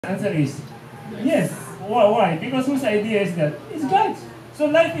Answer is yes. Why? Because whose idea is that? It's God's. So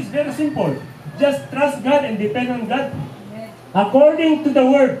life is very simple. Just trust God and depend on God. According to the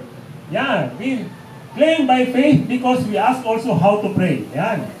word. Yeah, we claim by faith because we ask also how to pray.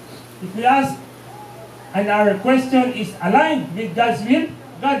 Yeah. If we ask and our question is aligned with God's will,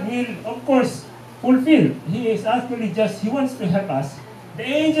 God will of course fulfill. He is actually just, He wants to help us. The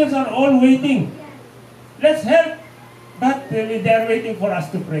angels are all waiting. Let's help. But they are waiting for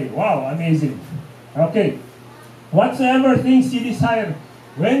us to pray. Wow, amazing. Okay. Whatsoever things you desire,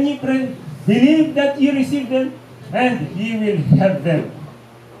 when you pray, believe that you receive them, and you will have them.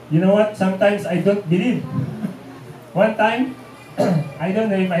 You know what? Sometimes I don't believe. One time, I don't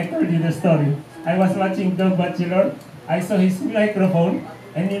know if I told you the story. I was watching Doug Bachelor. I saw his microphone.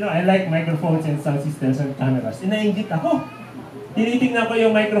 And you know, I like microphones and sound systems and cameras. Inaingit ako. Tinitingnan ko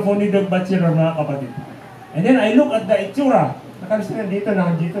yung microphone ni Doug Bachelor, mga kapatid. And then I look at the itsura. Nakalis na dito,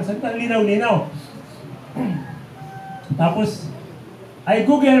 nakandito. Saan ka linaw-linaw? Tapos, I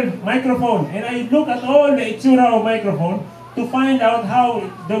Google microphone. And I look at all the itsura of microphone to find out how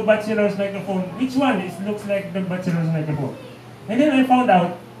Doug Bachelor's microphone, which one looks like Doug Bachelor's microphone. And then I found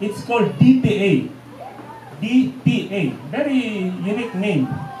out, it's called DPA. DPA. Very unique name.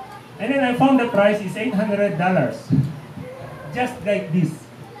 And then I found the price is $800. Just like this.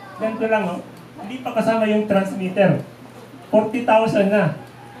 Ganito lang, oh. Hindi pa kasama yung transmitter. 40,000 na.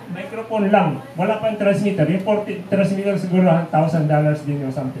 Microphone lang. Wala pang transmitter. Yung 40 transmitter siguro $1,000 din or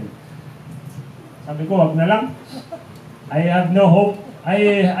something. Sabi ko, wag na lang. I have no hope.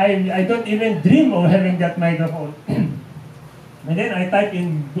 I don't even dream of having that microphone. And then I type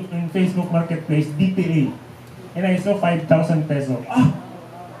in Facebook Marketplace, DPA. And I saw 5,000 peso.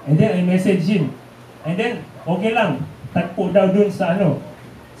 And then I message him. And then, okay lang. Tagpo daw dun sa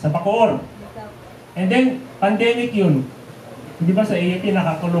sa Bacoor. And then, pandemic yun. Di ba sa AAP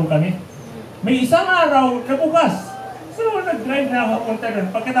nakakulong kami? May isang araw na bukas. So, nag-drive na ako punta doon.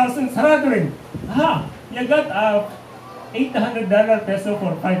 Pagkatapos nun, sarado rin. You got $800 peso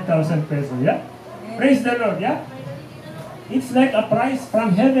for 5,000 peso. Yeah? Praise the Lord. Yeah? It's like a prize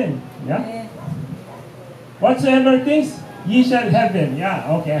from heaven. Yeah? Whatsoever things, ye shall have them.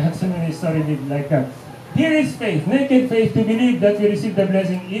 Yeah, okay. I have so many stories like that. Here is faith, naked faith to believe that we receive the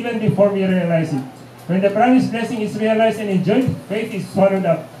blessing even before we realize it. When the promised blessing is realized and enjoyed, faith is swallowed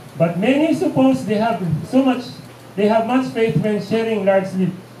up. But many suppose they have much faith when sharing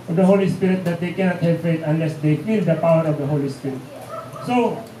largely of the Holy Spirit that they cannot have faith unless they feel the power of the Holy Spirit.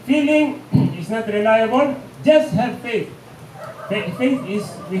 So, feeling is not reliable, just have faith. Faith is,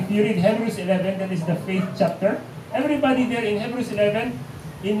 if you read Hebrews 11, that is the faith chapter. Everybody there in Hebrews 11,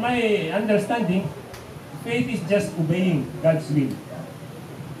 in my understanding, faith is just obeying God's will.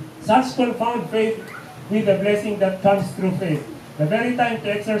 Such confound faith with the blessing that comes through faith. The very time to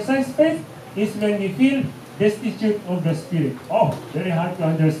exercise faith is when we feel destitute of the Spirit. Oh, very hard to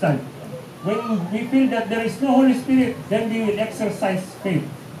understand. When we feel that there is no Holy Spirit, then we will exercise faith.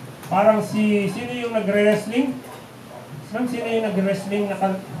 Parang sino yung nagre-wrestling? Sino yung nag-wrestling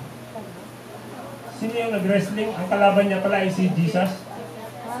sino yung nag-wrestling? Ang kalaban niya pala ay si Jesus.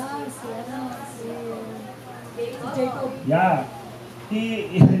 Yeah.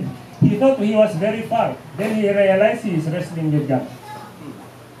 He thought he was very far. Then he realized he is wrestling with God.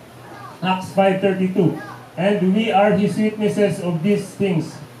 Acts 5:32. And we are His witnesses of these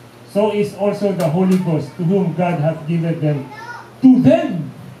things. So is also the Holy Ghost, to whom God hath given them. To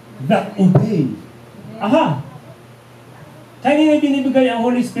them that obey. Aha! Kanina binibigay ang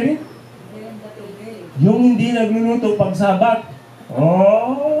Holy Spirit? Yung hindi nagluluto pag Sabat.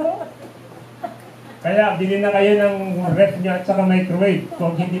 Oh! Kaya bili na kayo ng ref niya at saka microwave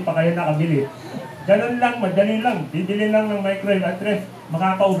kung hindi pa kayo nakabili. Ganun lang, madali lang. Bibili lang ng microwave at ref,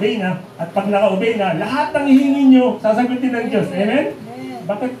 makaka-obey na. At pag naka-obey na, lahat ng hihingin nyo, sasagutin ng Diyos. Amen?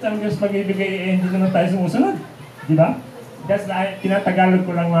 Bakit ang Diyos magbibigay, hindi naman tayo sumusunod? Di ba? That's tinatagalog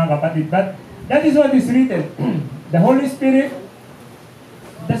ko lang mga kapatid. But that is what is written. The Holy Spirit,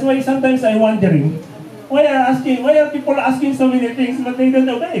 that's why sometimes I'm wondering, why are people asking so many things but they don't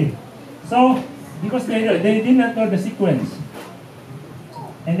obey? So, because they did not know the sequence.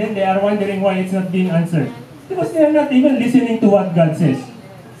 And then they are wondering why it's not being answered. Because they are not even listening to what God says.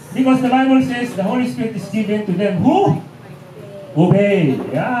 Because the Bible says the Holy Spirit is given to them who obey.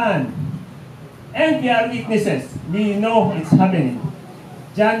 Yan. And we are witnesses. We know it's happening.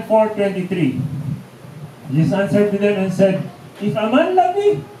 John 4:23. Jesus answered to them and said, if a man love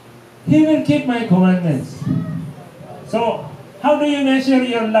me, he will keep my commandments. So, how do you measure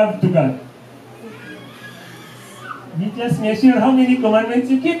your love to God? You just measure how many commandments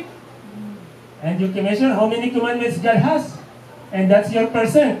you keep. And you can measure how many commandments God has. And that's your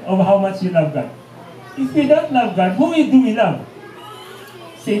percent of how much you love God. If you don't love God, who do we love?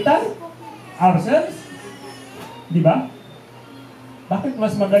 Satan? Ourselves? Di ba? Bakit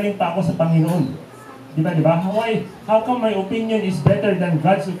mas magaling pa ako sa Panginoon? Di ba, di ba? How come my opinion is better than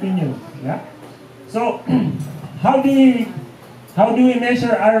God's opinion? Yeah? So, how do we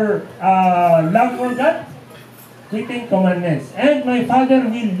measure our love for God? Keeping commandments. And my Father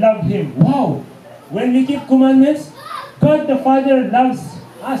will love him. Wow! When we keep commandments, God the Father loves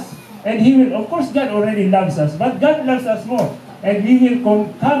us. And He will, of course God already loves us, but God loves us more. And we will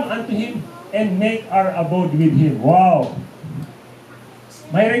come unto Him and make our abode with Him. Wow!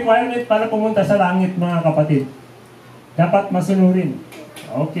 May requirement para pumunta sa langit, mga kapatid. Dapat masunurin.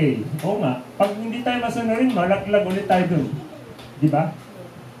 Okay. Oo nga. Pag hindi tayo masunurin, malaglag ulit tayo dun. Di ba?